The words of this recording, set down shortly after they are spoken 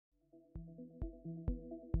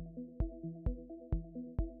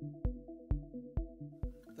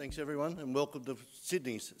Thanks everyone and welcome to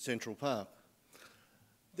Sydney's Central Park.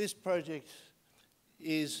 This project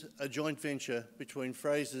is a joint venture between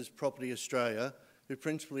Frasers Property Australia, who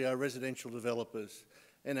principally are residential developers,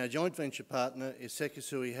 and our joint venture partner is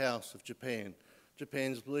Sekisui House of Japan,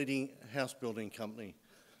 Japan's leading house building company.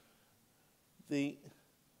 The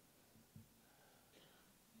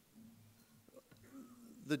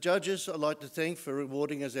judges I'd like to thank for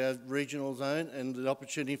rewarding us our regional zone and the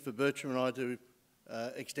opportunity for Bertram and I to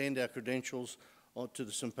extend our credentials onto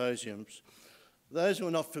the symposiums. Those who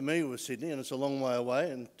are not familiar with Sydney, and it's a long way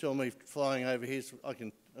away, and tell me flying over here so I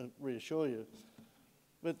can reassure you,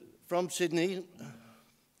 but from Sydney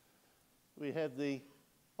we have the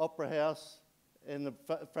Opera House and the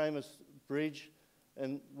famous bridge,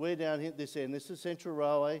 and we're down here at this end. This is Central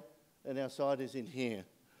Railway and our site is in here.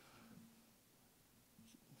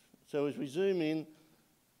 So as we zoom in,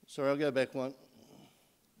 sorry, I'll go back one.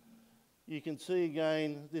 You can see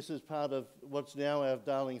again, this is part of what's now our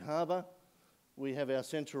Darling Harbour. We have our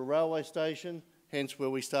Central Railway Station, hence where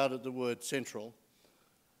we started the word central.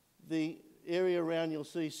 The area around, you'll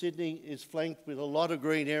see Sydney is flanked with a lot of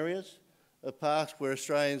green areas, a park where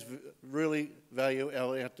Australians really value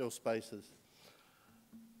our outdoor spaces.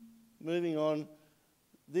 Moving on,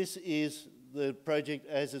 this is the project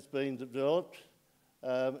as it's been developed.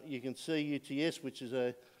 You can see UTS, which is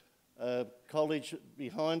a college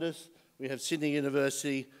behind us. We have Sydney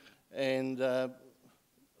University and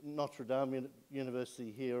Notre Dame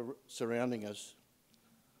University here surrounding us.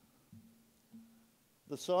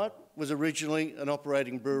 The site was originally an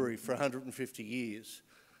operating brewery for 150 years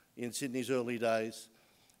in Sydney's early days.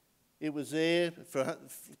 It was there,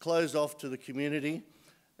 closed off to the community,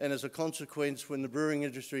 and as a consequence, when the brewing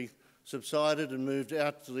industry subsided and moved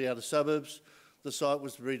out to the outer suburbs, the site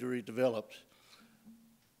was redeveloped.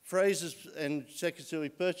 Frasers and Sekisui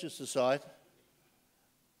purchased the site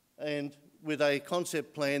and with a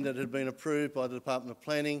concept plan that had been approved by the Department of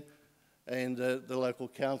Planning and the local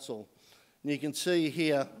council. And you can see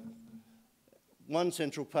here, One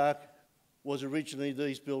Central Park was originally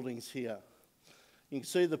these buildings here. You can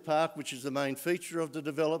see the park, which is the main feature of the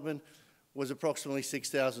development, was approximately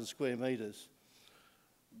 6,000 square metres.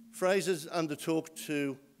 Frasers undertook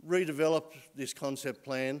to redevelop this concept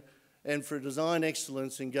plan and for design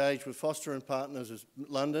excellence engaged with Foster and Partners of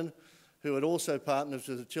London, who had also partnered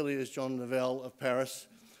with Ateliers John Nouvel of Paris,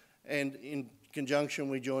 and in conjunction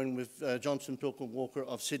we joined with Johnson Pilkin Walker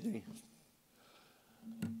of Sydney.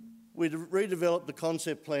 We redeveloped the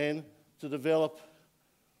concept plan to develop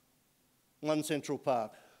One Central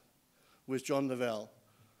Park with John Nouvel.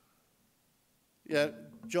 Yeah,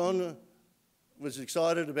 John was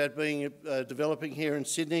excited about developing here in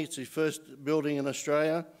Sydney. It's his first building in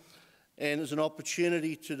Australia, and it's an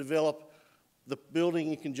opportunity to develop the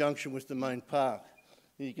building in conjunction with the main park.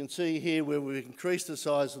 You can see here where we've increased the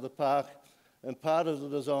size of the park, and part of the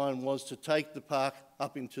design was to take the park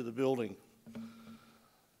up into the building.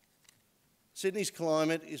 Sydney's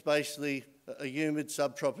climate is basically a humid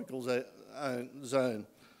subtropical zone,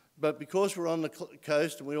 but because we're on the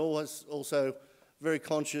coast and we're always also very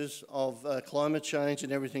conscious of climate change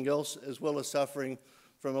and everything else, as well as suffering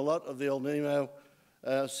from a lot of the El Nino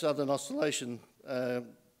southern oscillation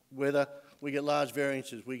weather, we get large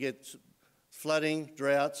variances. We get flooding,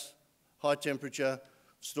 droughts, high temperature,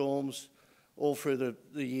 storms, all through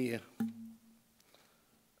the year.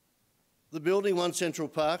 The building One Central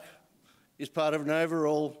Park is part of an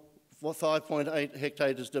overall 5.8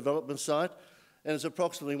 hectares development site, and it's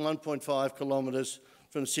approximately 1.5 kilometres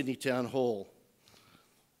from Sydney Town Hall.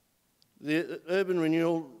 The urban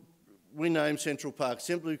renewal we named Central Park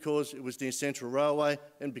simply because it was near Central Railway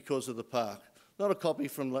and because of the park, not a copy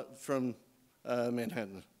from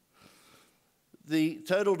Manhattan. The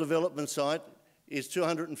total development site is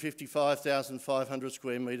 255,500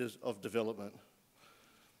 square metres of development.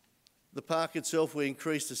 The park itself we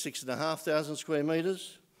increased to 6,500 square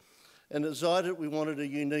metres, and decided we wanted a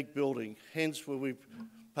unique building, hence where we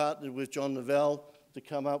partnered with John Nouvel to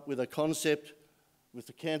come up with a concept with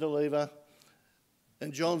the cantilever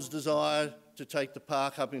and John's desire to take the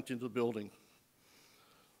park up into the building.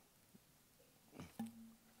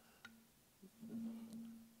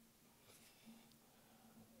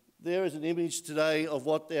 There is an image today of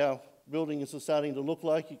what our building is starting to look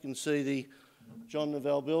like. You can see the John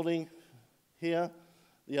Nouvel building here,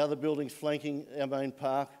 the other buildings flanking our main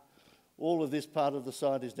park. All of this part of the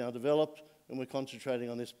site is now developed, and we're concentrating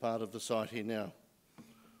on this part of the site here now.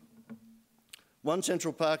 One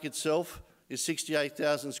Central Park itself is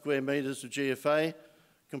 68,000 square metres of GFA,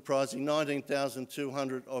 comprising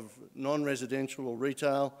 19,200 of non-residential or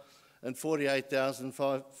retail and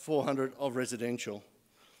 48,400 of residential.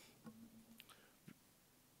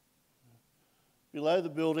 Below the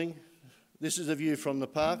building, this is a view from the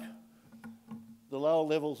park. The lower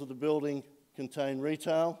levels of the building contain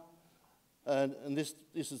retail, and this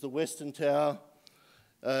is the Western Tower.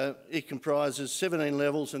 It comprises 17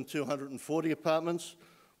 levels and 240 apartments,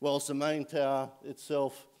 whilst the main tower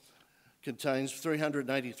itself contains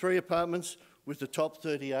 383 apartments, with the top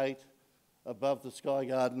 38 above the Sky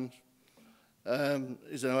Garden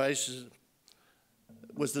is an oasis.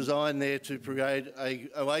 Was designed there to create an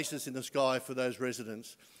oasis in the sky for those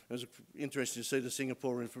residents. It was interesting to see the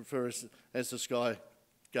Singaporeans refer as the Sky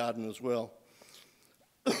Garden as well.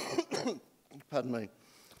 Pardon me.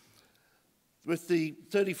 With the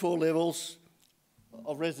 34 levels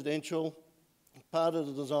of residential, part of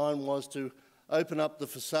the design was to open up the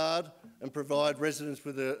facade and provide residents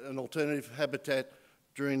with an alternative habitat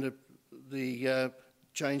during the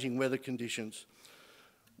changing weather conditions.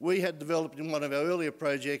 We had developed in one of our earlier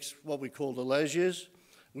projects what we call Ateliers,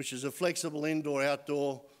 which is a flexible indoor,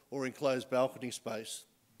 outdoor or enclosed balcony space.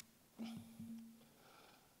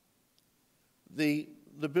 The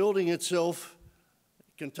building itself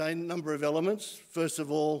contained a number of elements. First of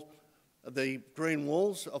all, the green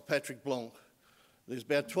walls of Patrick Blanc. There's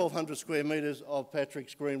about 1,200 square metres of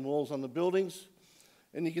Patrick's green walls on the buildings.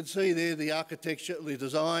 And you can see there the architecture, the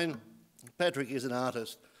design. Patrick is an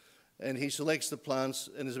artist, and he selects the plants,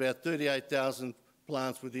 and there's about 38,000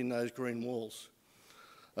 plants within those green walls.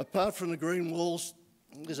 Apart from the green walls,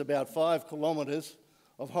 there's about 5 kilometres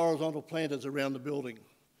of horizontal planters around the building,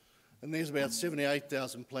 and there's about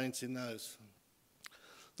 78,000 plants in those.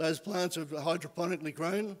 Those plants are hydroponically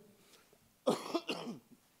grown,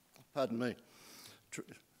 pardon me,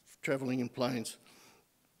 travelling in planes.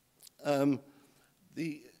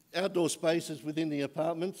 The outdoor spaces within the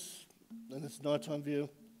apartments, and it's nighttime view.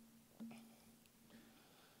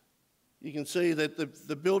 You can see that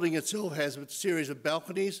the building itself has a series of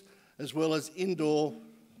balconies as well as indoor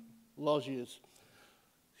loggias.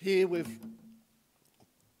 Here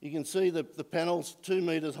you can see the panels, 2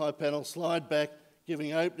 metres high panels, slide back,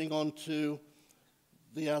 giving opening onto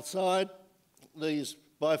the outside. These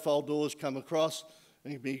bifold doors come across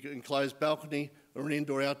and can be an enclosed balcony or an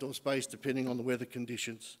indoor-outdoor space depending on the weather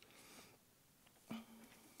conditions.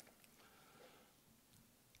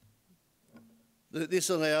 This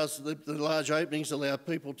allows, the large openings allow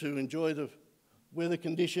people to enjoy the weather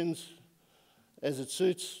conditions as it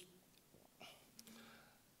suits.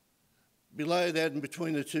 Below that and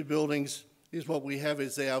between the two buildings is what we have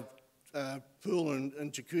is our pool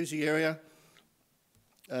and jacuzzi area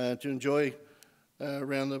to enjoy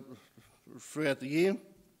throughout the year.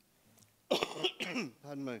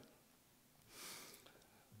 Pardon me.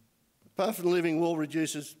 Apart from the living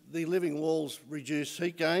walls reduce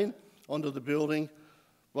heat gain onto the building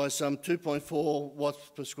by some 2.4 watts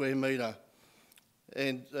per square metre,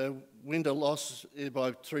 and window loss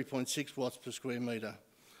by 3.6 watts per square metre.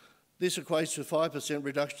 This equates to 5%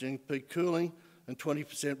 reduction in peak cooling and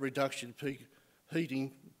 20% reduction in peak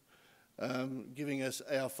heating, giving us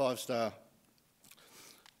our 5-star.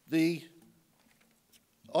 The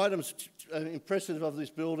items impressive of this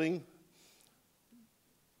building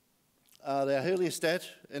are our heliostat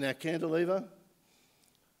and our cantilever.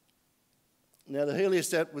 Now, the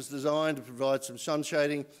heliostat was designed to provide some sun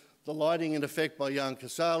shading. The lighting in effect by Jan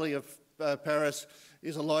Casali of Paris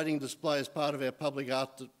is a lighting display as part of our public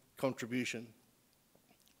art contribution.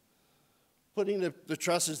 Putting the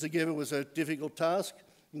trusses together was a difficult task.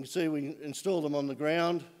 You can see we installed them on the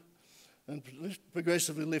ground and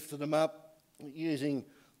progressively lifted them up using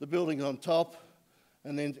the building on top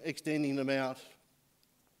and then extending them out.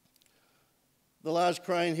 The large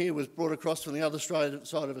crane here was brought across from the other side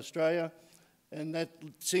of Australia, and that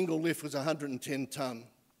single lift was 110 tonne.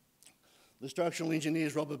 The structural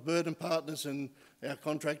engineers, Robert Bird and Partners, and our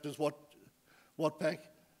contractors, Wattpac,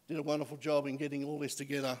 did a wonderful job in getting all this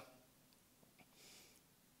together.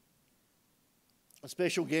 A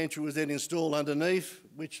special gantry was then installed underneath,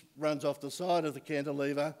 which runs off the side of the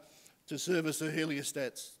cantilever to service the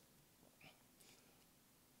heliostats.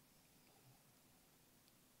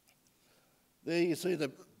 There you see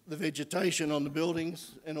the vegetation on the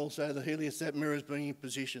buildings and also the heliostat mirrors being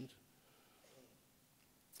positioned.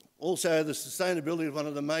 Also, the sustainability is one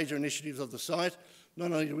of the major initiatives of the site.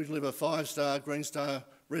 Not only do we deliver 5-star, Green Star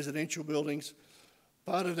residential buildings,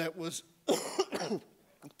 part of that was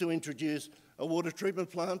to introduce a water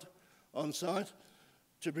treatment plant on site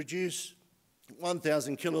to produce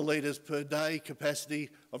 1,000 kilolitres per day capacity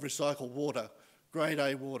of recycled water, grade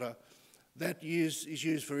A water. That is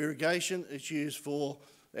used for irrigation, it's used for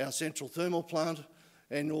our central thermal plant,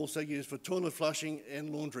 and also used for toilet flushing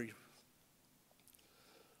and laundry.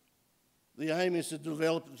 The aim is to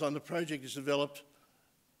develop, on the project is developed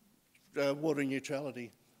water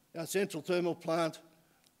neutrality. Our central thermal plant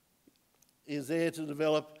is there to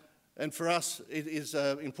develop, and for us it is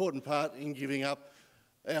an important part in giving up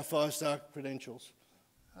our 5-star credentials.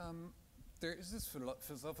 There is this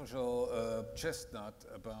philosophical chestnut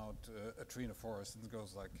about a tree in a forest, and it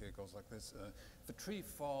goes like this. If a tree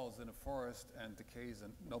falls in a forest and decays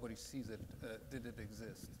and nobody sees it, did it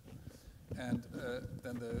exist? And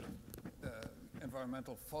then the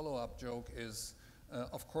environmental follow-up joke is,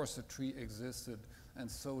 of course the tree existed, and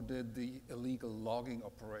so did the illegal logging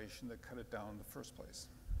operation that cut it down in the first place.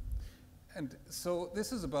 And so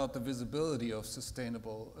this is about the visibility of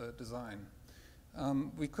sustainable design.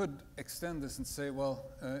 We could extend this and say, well,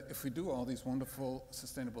 if we do all these wonderful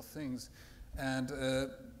sustainable things and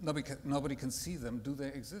nobody can see them, do they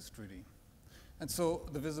exist really? And so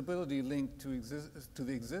the visibility linked to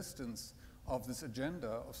the existence of this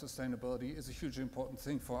agenda of sustainability is a hugely important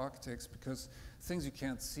thing for architects, because things you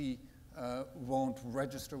can't see won't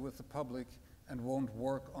register with the public and won't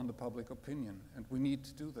work on the public opinion. And we need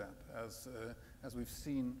to do that. As we've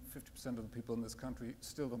seen, 50% of the people in this country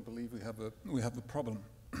still don't believe we have a problem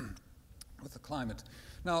with the climate.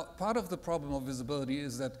 Now, part of the problem of visibility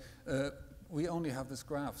is that we only have this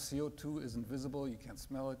graph. CO2 isn't visible, you can't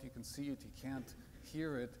smell it, you can see it, you can't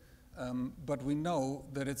hear it, but we know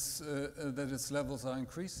that its levels are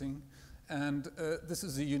increasing, and this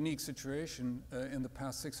is a unique situation in the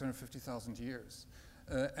past 650,000 years.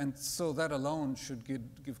 And so that alone should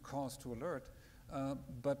give cause to alert,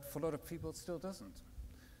 but for a lot of people it still doesn't.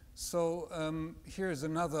 So here's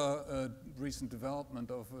another recent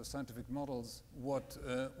development of scientific models, what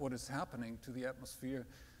is happening to the atmosphere,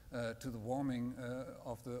 to the warming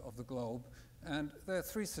of the globe. And there are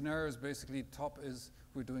 3 scenarios basically. Top is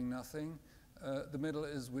we're doing nothing, the middle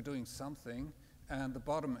is we're doing something, and the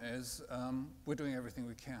bottom is we're doing everything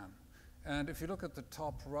we can. And if you look at the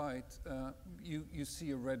top right, you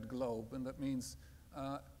see a red globe, and that means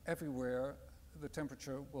everywhere the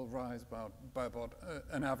temperature will rise by about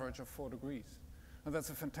an average of 4 degrees. And that's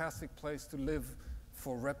a fantastic place to live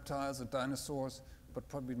for reptiles and dinosaurs, but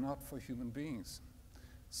probably not for human beings.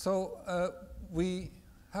 So we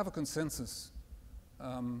have a consensus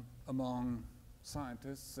among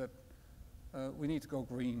scientists that we need to go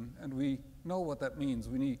green, and we know what that means.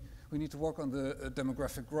 We need to work on the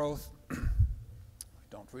demographic growth. We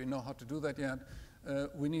don't really know how to do that yet.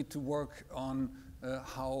 We need to work on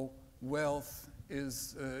how wealth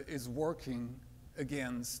is working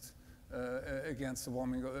against the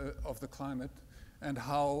warming of the climate, and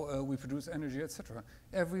how we produce energy, etc.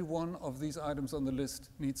 Every one of these items on the list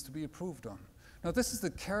needs to be approved on. Now, this is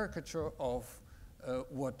the caricature of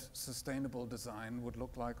what sustainable design would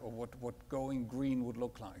look like, or what going green would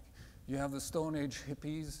look like. You have the Stone Age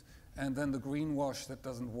hippies, and then the greenwash that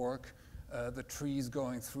doesn't work, the trees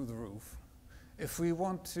going through the roof. If we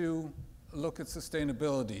want to look at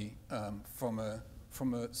sustainability from a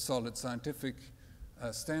solid scientific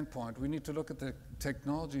standpoint, we need to look at the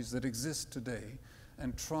technologies that exist today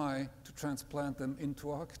and try to transplant them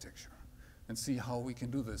into architecture and see how we can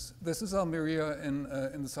do this. This is Almeria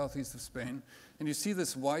in the southeast of Spain, and you see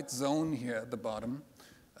this white zone here at the bottom.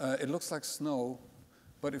 It looks like snow,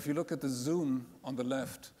 but if you look at the zoom on the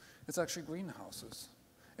left, it's actually greenhouses.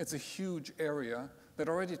 It's a huge area that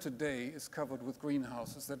already today is covered with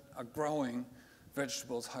greenhouses that are growing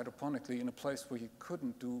vegetables hydroponically in a place where you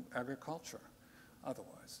couldn't do agriculture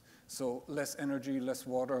otherwise. So less energy, less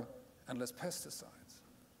water, and less pesticides.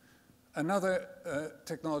 Another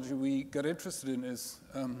technology we got interested in is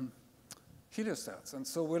heliostats. And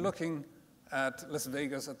so we're looking at Las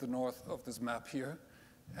Vegas at the north of this map here,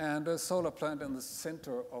 and a solar plant in the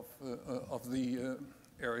center of the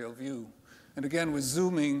aerial view. And again, we're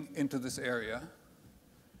zooming into this area.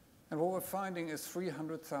 And what we're finding is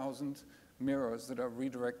 300,000 mirrors that are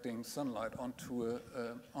redirecting sunlight onto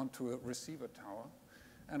a receiver tower,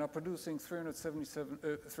 and are producing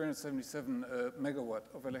 377 megawatt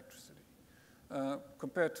of electricity,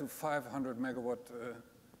 compared to 500 megawatt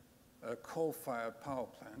coal-fired power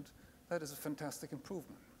plant. That is a fantastic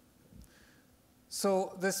improvement.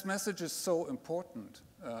 So this message is so important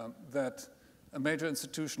that a major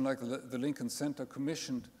institution like the Lincoln Center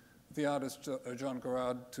commissioned the artist John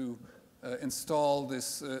Garrard to install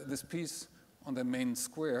this piece on their main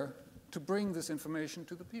square to bring this information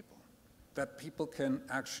to the people, that people can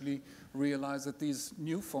actually realize that these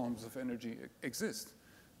new forms of energy exist,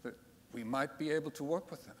 that we might be able to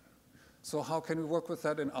work with them. So how can we work with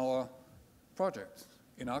that in our project,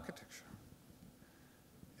 in architecture?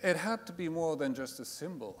 It had to be more than just a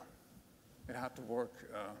symbol. It had to work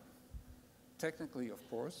technically, of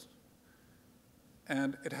course,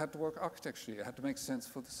 and it had to work architecturally. It had to make sense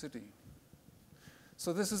for the city.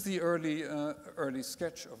 So this is the early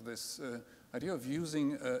sketch of this idea of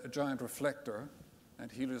using a giant reflector and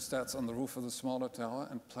heliostats on the roof of the smaller tower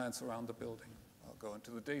and plants around the building. I'll go into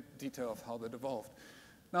the detail of how that evolved.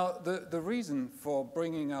 Now, the reason for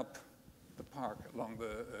bringing up the park along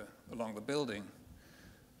the building,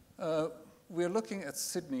 we're looking at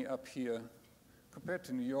Sydney up here. Compared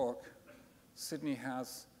to New York, Sydney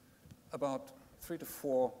has about 3 to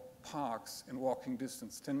 4 parks in walking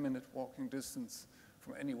distance, 10-minute walking distance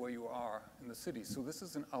from anywhere you are in the city. So this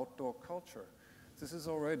is an outdoor culture. This is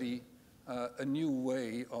already a new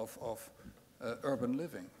way of urban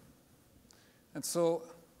living. And so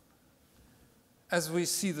as we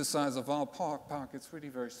see the size of our park, it's really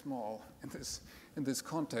very small in this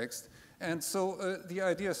context. And so the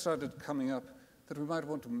idea started coming up that we might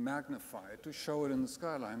want to magnify it, to show it in the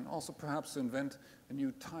skyline, also perhaps to invent a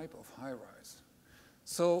new type of high-rise.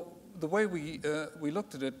 So the way we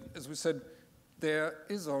looked at it is we said, there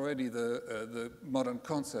is already the modern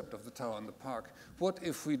concept of the tower and the park. What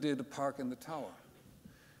if we did a park in the tower?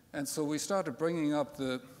 And so we started bringing up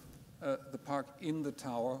the park in the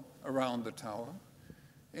tower, around the tower,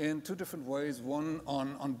 in 2 different ways. One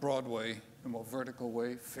on Broadway, a more vertical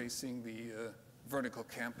way, facing the vertical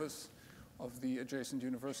campus of the adjacent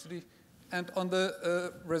university, and on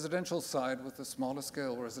the residential side with the smaller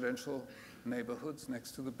scale residential neighborhoods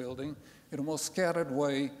next to the building in a more scattered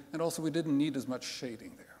way, and also we didn't need as much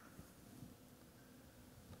shading there.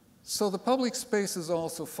 So the public spaces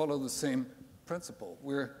also follow the same principle.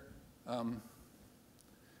 We're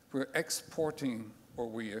exporting, or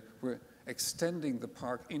we're extending the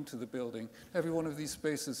park into the building. Every one of these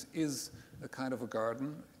spaces is a kind of a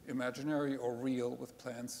garden, imaginary or real, with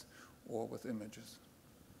plants or with images.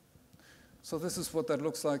 So this is what that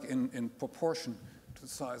looks like in proportion to the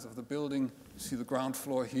size of the building. You see the ground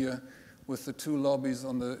floor here with the 2 lobbies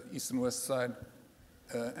on the east and west side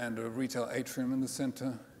and a retail atrium in the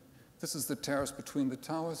center. This is the terrace between the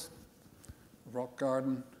towers, rock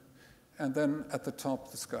garden, and then at the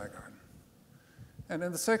top, the sky garden. And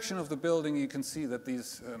in the section of the building, you can see that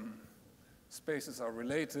these spaces are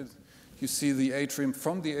related. You see the atrium.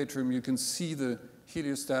 From the atrium, you can see the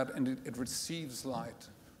heliostat, and it receives light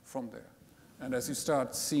from there. And as you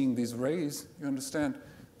start seeing these rays, you understand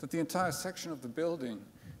that the entire section of the building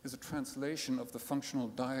is a translation of the functional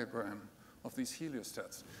diagram of these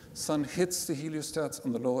heliostats. Sun hits the heliostats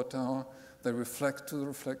on the lower tower, they reflect to the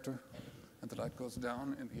reflector, and the light goes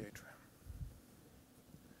down in the atrium.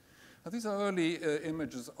 Now, these are early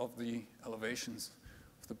images of the elevations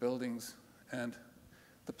of the buildings, and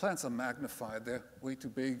the plants are magnified. They're way too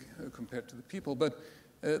big compared to the people, but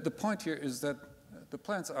the point here is that the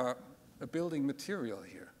plants are a building material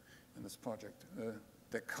here in this project.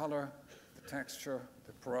 Their color, the texture,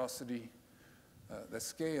 the porosity, their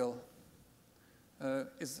scale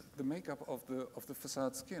is the makeup of the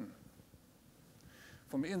facade skin.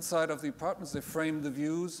 From the inside of the apartments, they frame the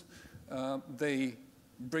views. They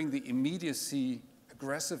bring the immediacy,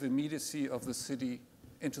 aggressive immediacy of the city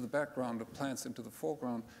into the background, the plants into the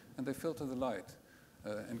foreground, and they filter the light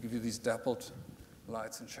and give you these dappled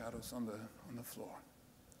lights and shadows on the floor.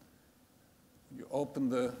 You open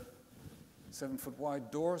the 7-foot wide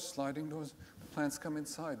doors, sliding doors, the plants come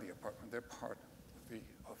inside the apartment. They're part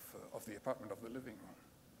of the apartment, of the living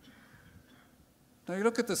room. Now you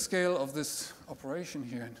look at the scale of this operation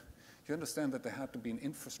here, and you understand that there had to be an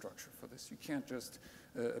infrastructure for this. You can't just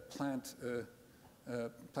plant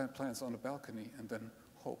plants on a balcony and then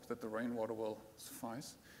hope that the rainwater will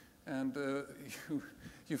suffice. And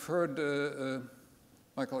you've heard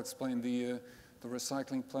Michael explain the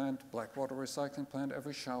recycling plant, Blackwater recycling plant.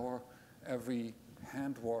 Every shower, every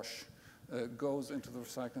hand wash goes into the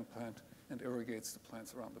recycling plant and irrigates the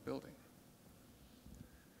plants around the building.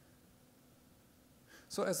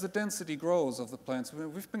 So as the density grows of the plants,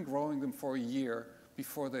 we've been growing them for a year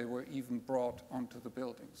before they were even brought onto the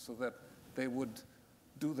building, so that they would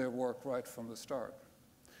do their work right from the start.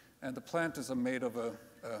 And the planters are made of a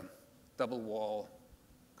double wall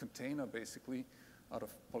container, basically, out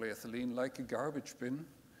of polyethylene, like a garbage bin.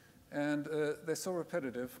 And they're so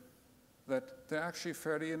repetitive that they're actually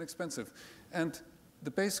fairly inexpensive. And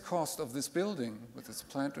the base cost of this building, with its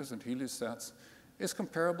planters and heliostats, is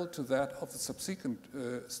comparable to that of the subsequent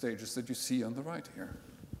stages that you see on the right here,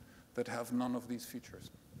 that have none of these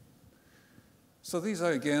features. So these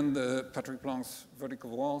are, again, the Patrick Blanc's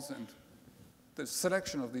vertical walls, and the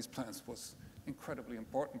selection of these plants was incredibly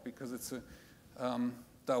important because it's a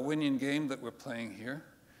Darwinian game that we're playing here.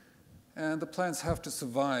 And the plants have to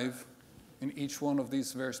survive in each one of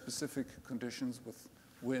these very specific conditions with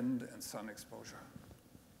wind and sun exposure.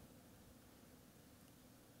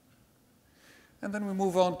 And then we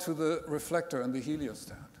move on to the reflector and the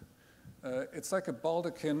heliostat. It's like a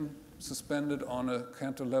baldachin suspended on a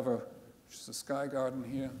cantilever, which is a sky garden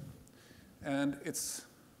here. And it's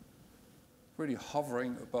really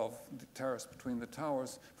hovering above the terrace between the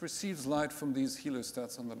towers, receives light from these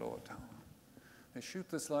heliostats on the lower tower. They shoot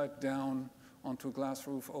this light down onto a glass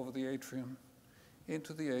roof over the atrium,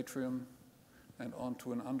 into the atrium, and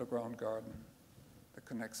onto an underground garden that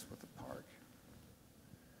connects with the park.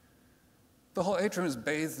 The whole atrium is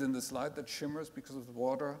bathed in this light that shimmers because of the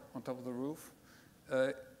water on top of the roof.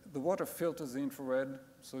 The water filters the infrared,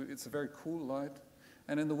 so it's a very cool light.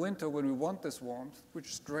 And in the winter, when we want this warmth, we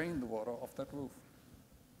just drain the water off that roof.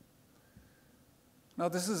 Now,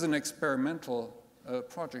 this is an experimental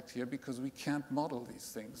project here because we can't model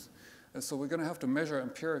these things. So we're going to have to measure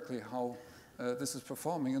empirically how this is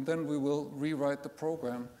performing, and then we will rewrite the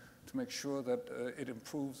program to make sure that it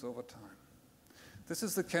improves over time. This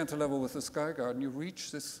is the cantilever with the sky garden. You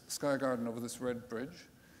reach this sky garden over this red bridge,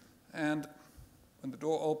 and when the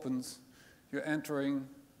door opens, you're entering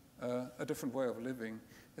a different way of living.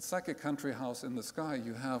 It's like a country house in the sky.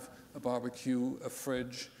 You have a barbecue, a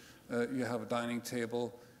fridge, you have a dining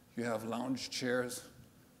table, you have lounge chairs,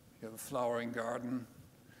 you have a flowering garden,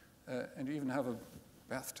 and you even have a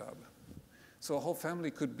bathtub. So a whole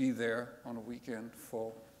family could be there on a weekend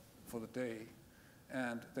for the day,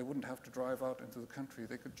 and they wouldn't have to drive out into the country.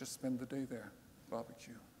 They could just spend the day there,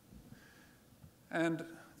 barbecue. And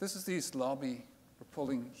this is the east lobby. We're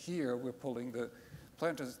pulling the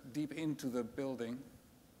planters deep into the building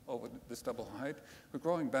over this double height. We're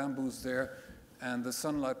growing bamboos there, and the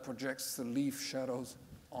sunlight projects the leaf shadows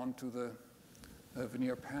onto the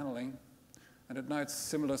veneer paneling. And at night,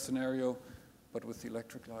 similar scenario, but with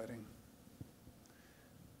electric lighting.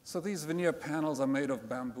 So these veneer panels are made of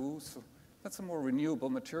bamboo, so that's a more renewable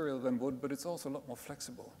material than wood, but it's also a lot more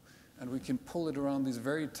flexible. And we can pull it around these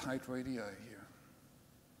very tight radii here.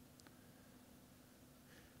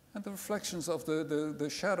 And the reflections of the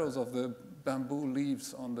shadows of the bamboo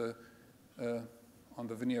leaves on the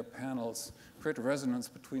veneer panels create a resonance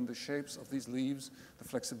between the shapes of these leaves, the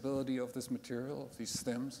flexibility of this material, of these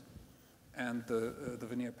stems, and the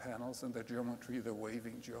veneer panels and their geometry, their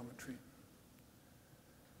waving geometry.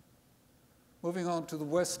 Moving on to the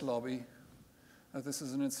west lobby, this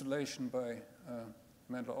is an installation by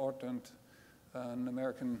Amanda Ortant, an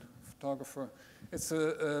American photographer. It's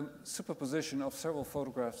a superposition of several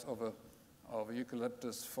photographs of a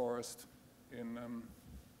eucalyptus forest in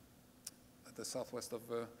the southwest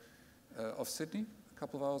of Sydney, a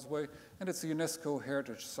couple of hours away, and it's a UNESCO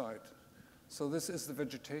heritage site. So this is the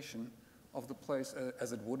vegetation of the place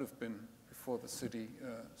as it would have been before the city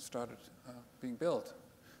started being built.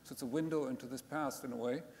 So it's a window into this past in a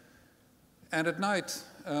way. And at night,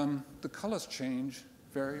 the colors change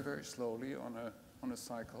very, very slowly on a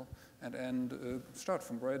cycle and start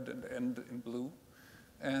from red and end in blue,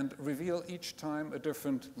 and reveal each time a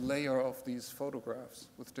different layer of these photographs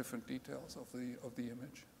with different details of the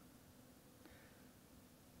image.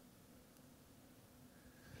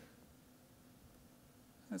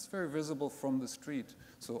 It's very visible from the street,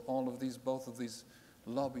 so both of these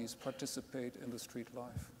lobbies participate in the street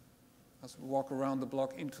life. As we walk around the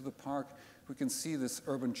block into the park, we can see this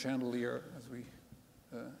urban chandelier, as we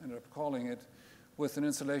ended up calling it, with an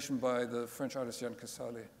installation by the French artist Jan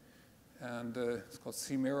Casale. And it's called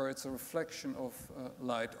Sea Mirror. It's a reflection of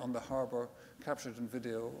light on the harbor, captured in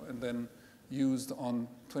video, and then used on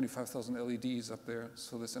 25,000 LEDs up there.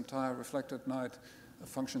 So this entire reflected night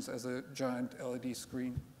functions as a giant LED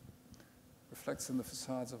screen, reflects in the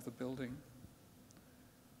facades of the building,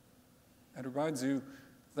 and reminds you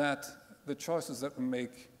that the choices that we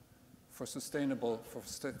make for sustainable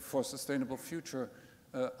future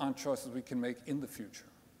aren't choices we can make in the future.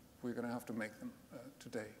 We're going to have to make them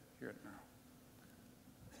today, here and now.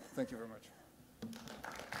 Thank you very much.